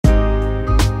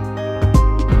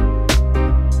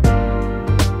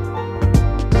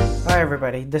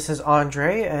everybody, this is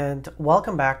Andre and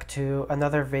welcome back to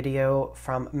another video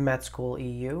from Med School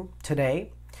EU.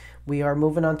 Today we are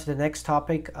moving on to the next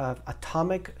topic of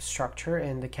atomic structure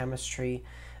in the chemistry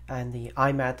and the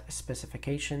IMAT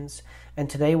specifications. And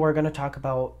today we're going to talk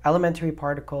about elementary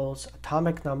particles,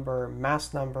 atomic number,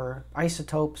 mass number,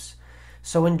 isotopes.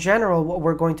 So in general, what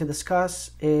we're going to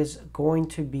discuss is going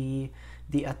to be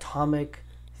the atomic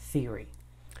theory.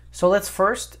 So let's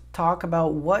first talk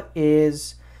about what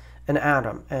is an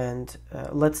atom, and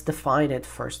let's define it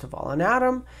first of all. An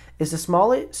atom is the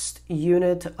smallest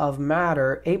unit of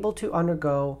matter able to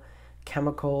undergo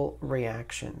chemical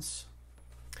reactions.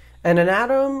 And an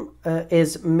atom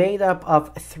is made up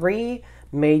of three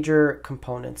major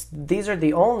components. These are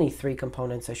the only three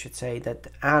components, I should say, that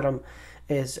the atom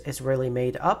is really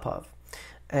made up of.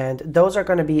 And those are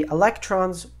going to be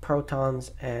electrons,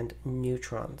 protons, and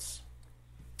neutrons.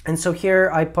 And so here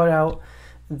I put out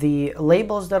the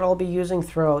labels that I'll be using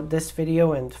throughout this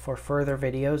video and for further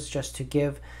videos, just to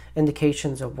give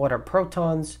indications of what are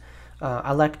protons,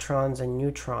 electrons, and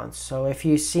neutrons. So if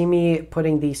you see me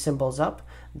putting these symbols up,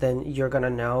 then you're going to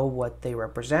know what they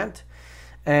represent.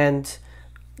 And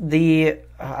the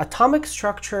atomic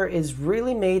structure is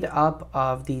really made up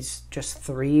of these just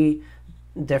three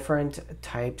different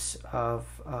types of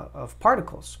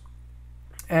particles.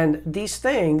 And these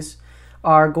things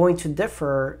are going to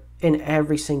differ in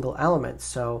every single element.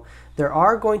 So there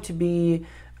are going to be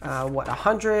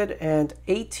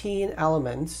 118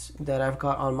 elements that I've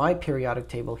got on my periodic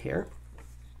table here.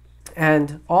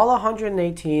 And all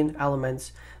 118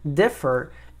 elements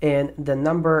differ in the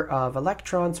number of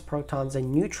electrons, protons,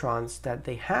 and neutrons that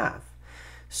they have.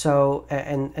 So,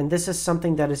 and this is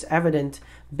something that is evident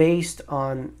based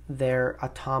on their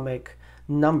atomic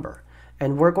number.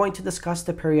 And we're going to discuss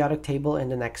the periodic table in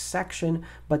the next section,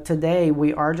 but today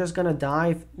we are just going to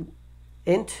dive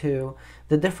into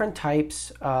the different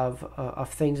types of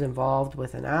things involved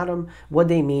with an atom, what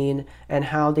they mean, and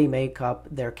how they make up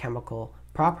their chemical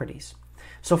properties.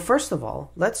 So first of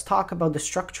all, let's talk about the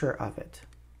structure of it.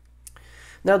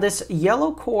 Now this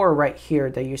yellow core right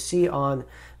here that you see on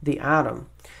the atom,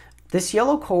 this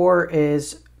yellow core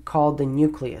is called the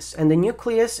nucleus, and the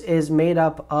nucleus is made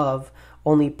up of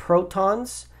only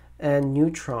protons and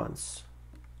neutrons.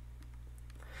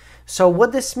 So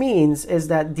what this means is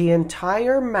that the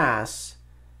entire mass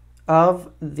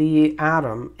of the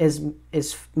atom is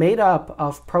made up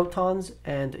of protons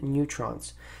and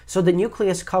neutrons. So the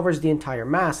nucleus covers the entire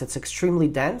mass. It's extremely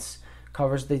dense,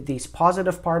 covers these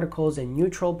positive particles and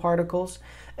neutral particles,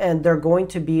 and they're going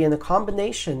to be in a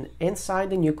combination inside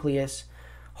the nucleus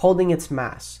holding its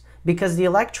mass. Because the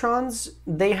electrons,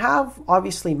 they have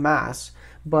obviously mass,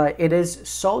 but it is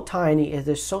so tiny, it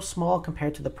is so small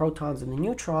compared to the protons and the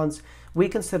neutrons, we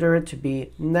consider it to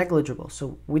be negligible.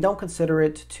 So we don't consider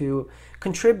it to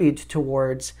contribute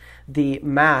towards the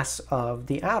mass of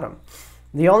the atom.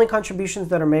 The only contributions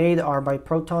that are made are by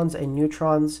protons and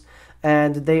neutrons,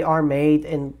 and they are made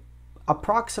in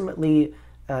approximately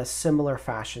a similar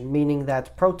fashion, meaning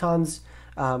that protons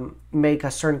make a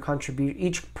certain contribution.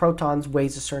 Each proton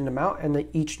weighs a certain amount, and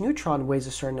each neutron weighs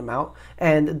a certain amount,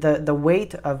 and the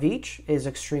weight of each is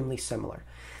extremely similar.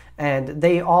 And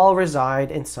they all reside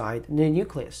inside the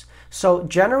nucleus. So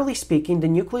generally speaking, the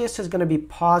nucleus is going to be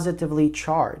positively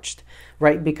charged,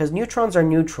 right? Because neutrons are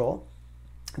neutral.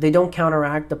 They don't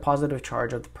counteract the positive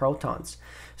charge of the protons.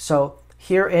 So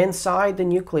here inside the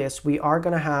nucleus, we are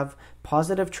going to have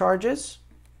positive charges,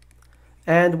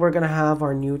 and we're going to have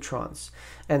our neutrons.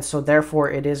 And so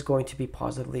therefore it is going to be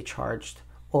positively charged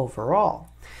overall.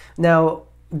 Now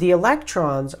the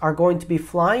electrons are going to be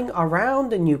flying around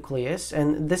the nucleus,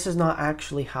 and this is not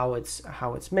actually how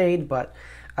it's made, but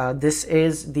this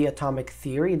is the atomic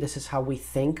theory. This is how we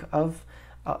think of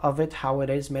it, how it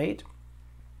is made.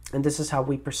 And this is how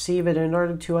we perceive it in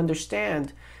order to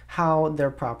understand how their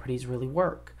properties really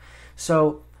work.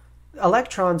 So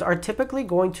electrons are typically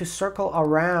going to circle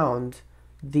around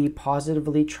the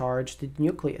positively charged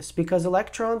nucleus, because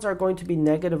electrons are going to be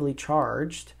negatively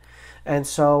charged, and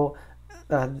so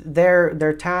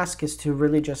their task is to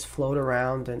really just float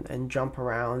around and jump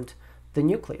around the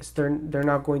nucleus. They're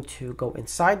not going to go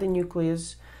inside the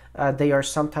nucleus. They are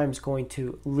sometimes going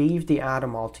to leave the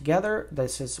atom altogether.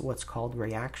 This is what's called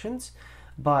reactions.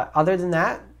 But other than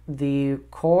that, the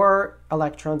core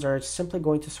electrons are simply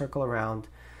going to circle around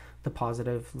the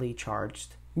positively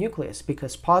charged nucleus,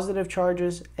 because positive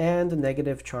charges and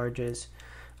negative charges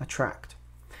attract.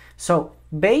 So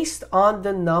based on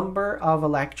the number of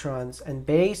electrons and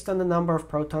based on the number of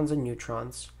protons and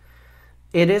neutrons,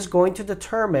 it is going to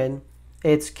determine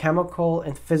its chemical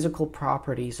and physical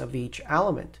properties of each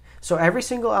element. So every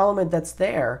single element that's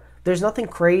there, there's nothing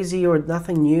crazy or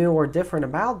nothing new or different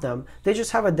about them. They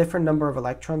just have a different number of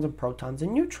electrons and protons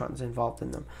and neutrons involved in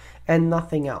them, and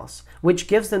nothing else, which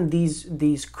gives them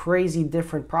these crazy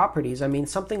different properties. I mean,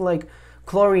 something like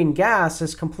chlorine gas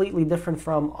is completely different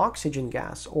from oxygen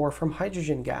gas or from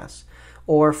hydrogen gas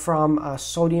or from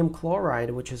sodium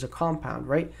chloride, which is a compound,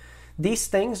 right? These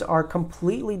things are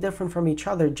completely different from each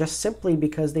other just simply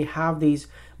because they have these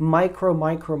micro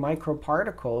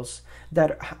particles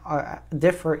that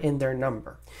differ in their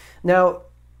number. Now,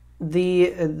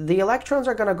 the electrons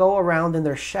are going to go around in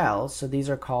their shells, so these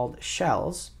are called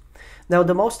shells. Now,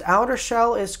 the most outer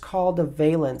shell is called the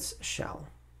valence shell,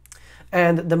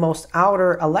 and the most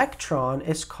outer electron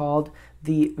is called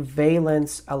the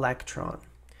valence electron.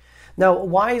 Now,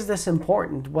 why is this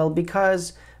important? Well,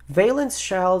 because valence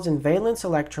shells and valence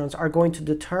electrons are going to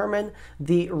determine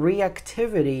the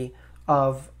reactivity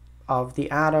of the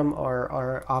atom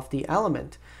or of the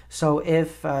element. So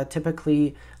if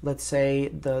typically, let's say,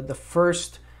 the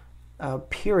first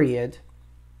period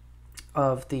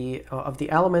of the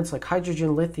elements like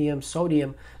hydrogen, lithium,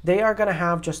 sodium, they are going to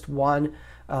have just one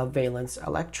valence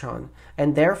electron,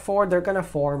 and therefore they're going to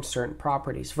form certain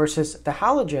properties, versus the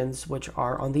halogens, which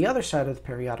are on the other side of the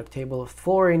periodic table of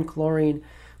fluorine, chlorine,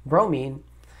 bromine,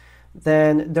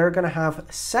 then they're going to have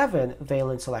 7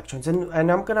 valence electrons, and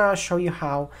I'm going to show you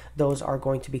how those are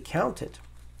going to be counted.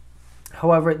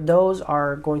 However, those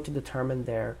are going to determine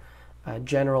their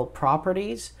general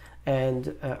properties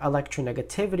and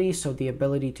electronegativity, so the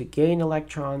ability to gain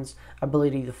electrons,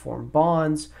 ability to form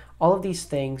bonds. All of these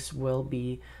things will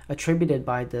be attributed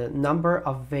by the number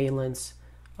of valence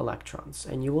electrons,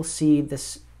 and you will see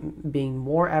this being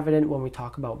more evident when we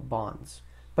talk about bonds.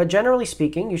 But generally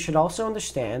speaking, you should also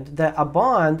understand that a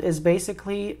bond is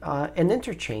basically an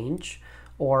interchange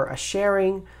or a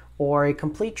sharing or a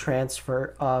complete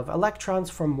transfer of electrons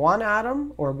from one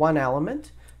atom or one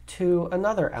element to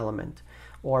another element,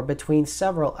 or between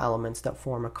several elements that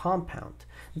form a compound.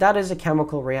 That is a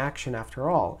chemical reaction after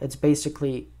all. It's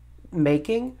basically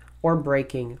making or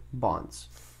breaking bonds.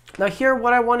 Now here,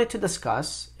 what I wanted to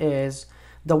discuss is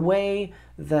the way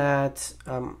that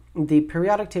the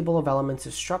periodic table of elements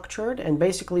is structured, and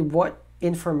basically what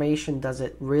information does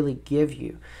it really give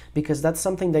you, because that's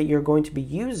something that you're going to be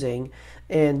using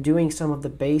in doing some of the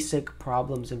basic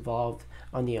problems involved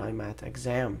on the IMAT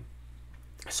exam.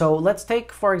 So let's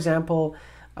take, for example,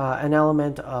 an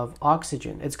element of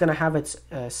oxygen. It's going to have its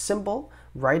symbol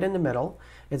right in the middle.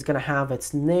 It's going to have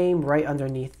its name right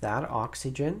underneath that,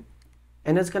 oxygen.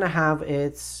 And it's going to have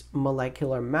its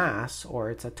molecular mass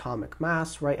or its atomic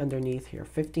mass right underneath here,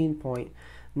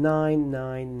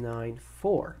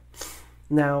 15.9994.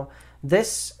 Now,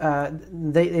 this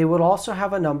they would also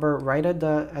have a number right at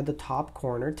the top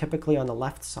corner, typically on the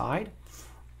left side,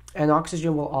 and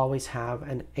oxygen will always have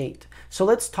an 8. So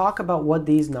let's talk about what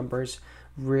these numbers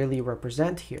really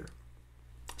represent here.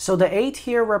 So the 8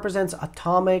 here represents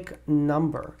atomic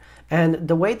number, and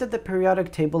the way that the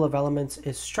periodic table of elements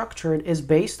is structured is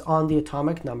based on the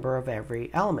atomic number of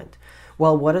every element.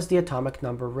 Well, what does the atomic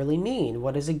number really mean?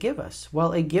 What does it give us?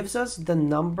 Well, it gives us the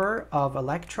number of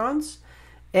electrons,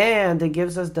 and it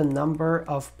gives us the number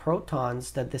of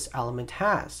protons that this element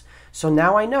has. So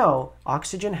now I know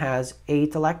oxygen has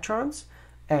 8 electrons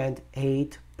and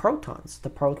 8 protons. The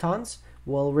protons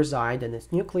will reside in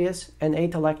its nucleus, and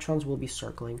 8 electrons will be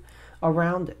circling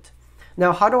around it.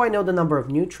 Now, how do I know the number of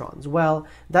neutrons? Well,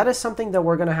 that is something that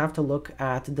we're going to have to look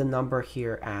at the number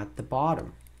here at the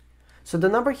bottom. So the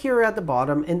number here at the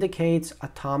bottom indicates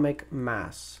atomic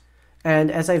mass.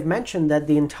 And as I've mentioned, that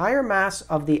the entire mass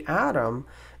of the atom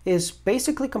is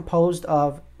basically composed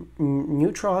of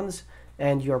neutrons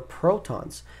and your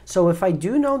protons. So if I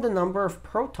do know the number of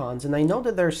protons, and I know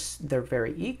that they're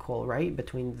very equal, right,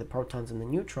 between the protons and the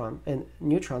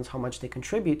neutrons, how much they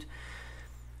contribute.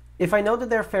 If I know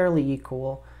that they're fairly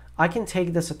equal, I can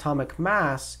take this atomic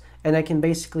mass and I can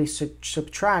basically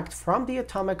subtract from the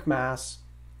atomic mass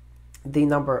the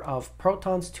number of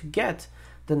protons to get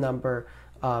the number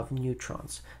of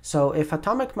neutrons. So if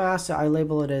atomic mass, I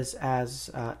label it as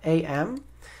AM,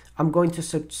 I'm going to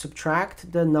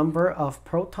subtract the number of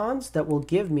protons that will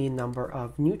give me number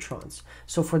of neutrons.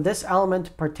 So for this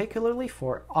element, particularly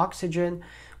for oxygen,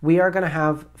 we are going to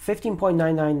have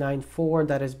 15.9994,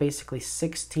 that is basically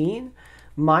 16,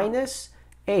 minus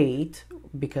 8,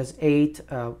 because 8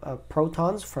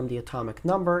 protons from the atomic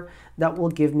number, that will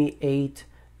give me 8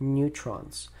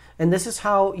 neutrons. And this is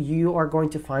how you are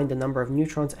going to find the number of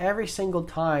neutrons every single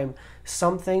time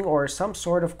something or some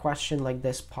sort of question like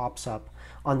this pops up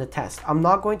on the test. I'm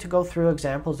not going to go through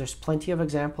examples. There's plenty of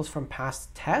examples from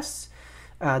past tests,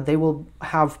 They will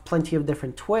have plenty of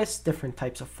different twists, different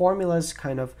types of formulas,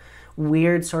 kind of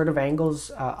weird sort of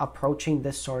angles approaching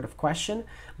this sort of question.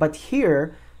 But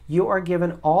here, you are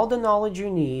given all the knowledge you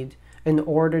need in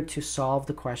order to solve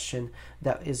the question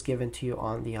that is given to you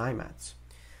on the IMATs.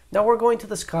 Now we're going to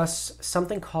discuss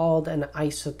something called an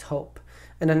isotope.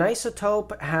 And an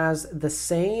isotope has the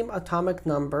same atomic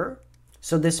number,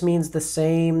 so this means the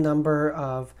same number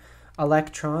of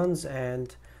electrons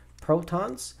and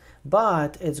protons,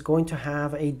 but it's going to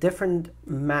have a different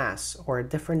mass or a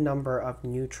different number of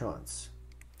neutrons.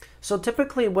 So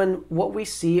typically what we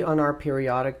see on our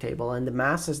periodic table and the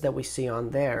masses that we see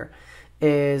on there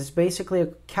is basically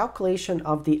a calculation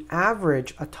of the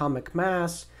average atomic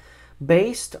mass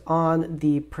based on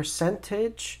the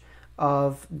percentage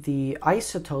of the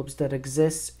isotopes that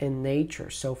exists in nature.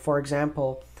 So for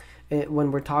example,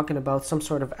 when we're talking about some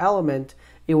sort of element,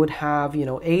 it would have,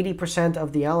 80%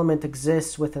 of the element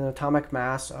exists with an atomic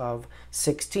mass of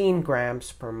 16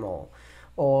 grams per mole.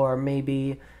 Or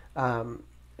maybe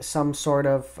some sort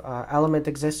of element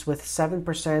exists with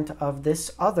 7% of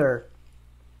this other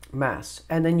mass.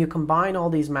 And then you combine all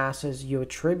these masses, you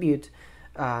attribute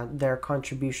their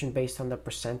contribution based on the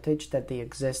percentage that they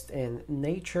exist in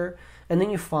nature, and then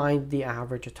you find the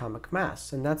average atomic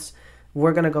mass. And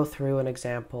we're going to go through an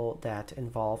example that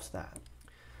involves that.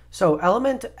 So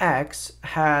element X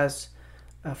has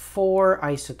 4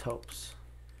 isotopes.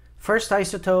 First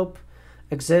isotope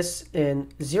exists in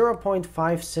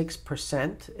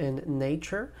 0.56% in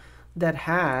nature that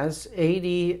has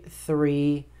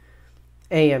 83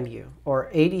 AMU, or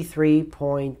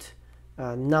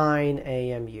 83.9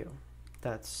 AMU.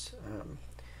 That's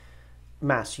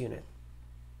mass unit.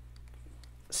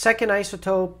 Second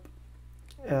isotope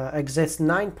exists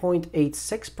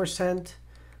 9.86%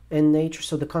 in nature,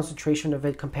 so the concentration of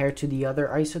it compared to the other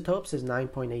isotopes is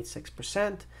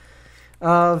 9.86%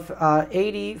 of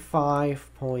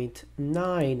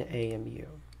 85.9 AMU.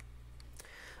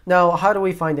 Now, how do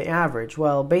we find the average?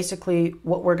 Well, basically,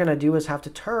 what we're going to do is have to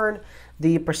turn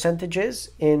the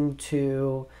percentages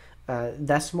into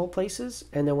decimal places,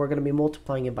 and then we're going to be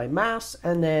multiplying it by mass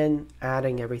and then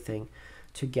adding everything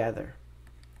together.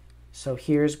 So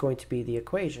here's going to be the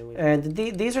equation. And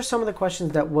these are some of the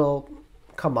questions that will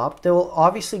come up. They will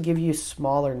obviously give you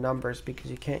smaller numbers because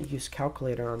you can't use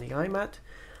calculator on the IMAT,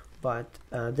 but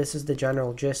this is the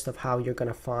general gist of how you're going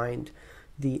to find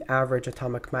the average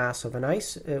atomic mass of an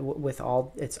ice with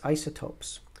all its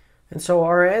isotopes. And so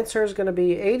our answer is going to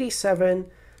be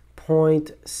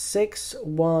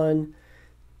 87.61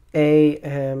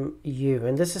 AMU.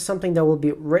 And this is something that will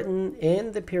be written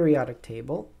in the periodic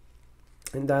table,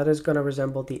 and that is going to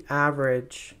resemble the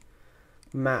average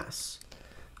mass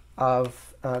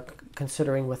of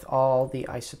considering with all the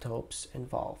isotopes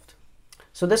involved.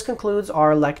 So this concludes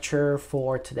our lecture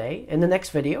for today. In the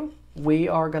next video, we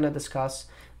are going to discuss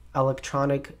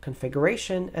electronic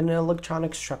configuration and an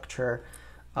electronic structure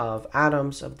of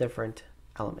atoms of different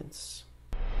elements.